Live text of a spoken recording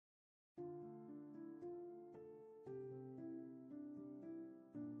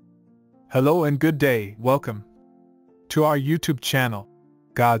Hello and good day, welcome to our YouTube channel,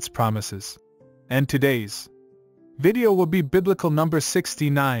 God's Promises. And today's video will be biblical number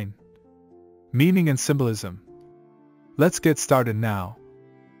 69, Meaning and Symbolism. Let's get started now.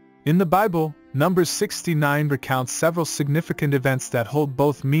 In the Bible, number 69 recounts several significant events that hold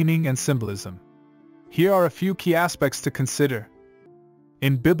both meaning and symbolism. Here are a few key aspects to consider.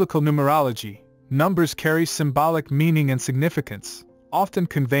 In biblical numerology, numbers carry symbolic meaning and significance, often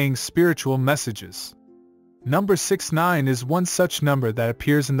conveying spiritual messages. Number 69 is one such number that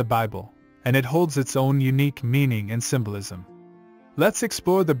appears in the Bible, and it holds its own unique meaning and symbolism. Let's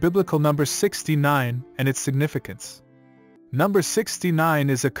explore the biblical number 69 and its significance. Number 69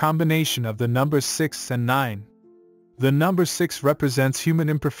 is a combination of the numbers 6 and 9. The number 6 represents human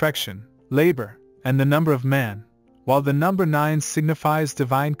imperfection, labor, and the number of man, while the number 9 signifies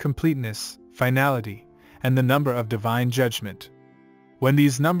divine completeness, finality, and the number of divine judgment. When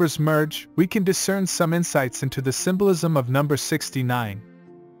these numbers merge, we can discern some insights into the symbolism of number 69.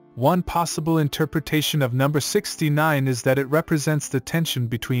 One possible interpretation of number 69 is that it represents the tension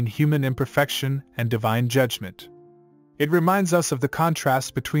between human imperfection and divine judgment. It reminds us of the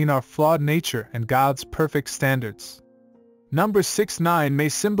contrast between our flawed nature and God's perfect standards. Number 69 may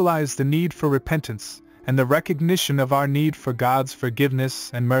symbolize the need for repentance and the recognition of our need for God's forgiveness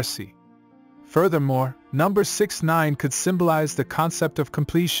and mercy. Furthermore, number 69 could symbolize the concept of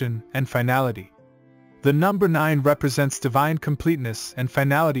completion and finality. The number 9 represents divine completeness and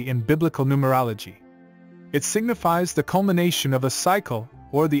finality in biblical numerology. It signifies the culmination of a cycle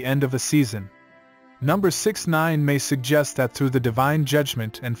or the end of a season. Number 69 may suggest that through the divine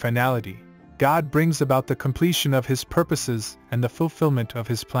judgment and finality, God brings about the completion of His purposes and the fulfillment of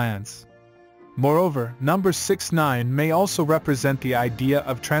His plans. Moreover, number 69 may also represent the idea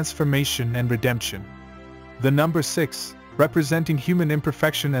of transformation and redemption. The number 6, representing human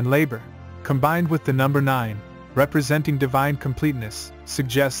imperfection and labor, combined with the number 9, representing divine completeness,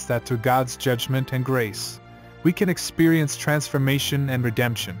 suggests that through God's judgment and grace, we can experience transformation and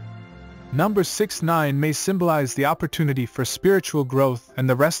redemption. Number 69 may symbolize the opportunity for spiritual growth and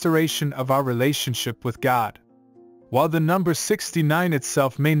the restoration of our relationship with God. While the number 69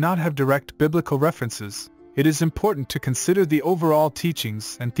 itself may not have direct biblical references, it is important to consider the overall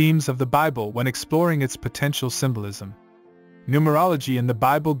teachings and themes of the Bible when exploring its potential symbolism. Numerology in the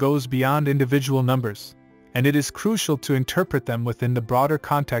Bible goes beyond individual numbers, and it is crucial to interpret them within the broader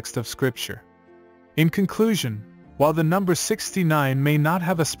context of Scripture. In conclusion, while the number 69 may not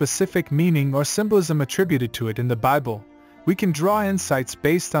have a specific meaning or symbolism attributed to it in the Bible, we can draw insights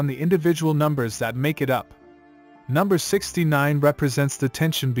based on the individual numbers that make it up. Number 69 represents the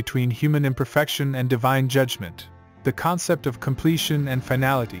tension between human imperfection and divine judgment, the concept of completion and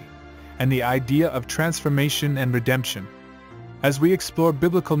finality, and the idea of transformation and redemption. As we explore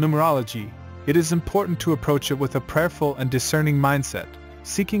biblical numerology, it is important to approach it with a prayerful and discerning mindset,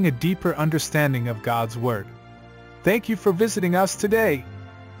 seeking a deeper understanding of God's Word. Thank you for visiting us today.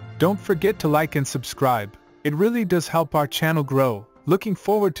 Don't forget to like and subscribe. It really does help our channel grow. Looking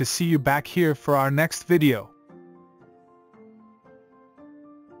forward to see you back here for our next video.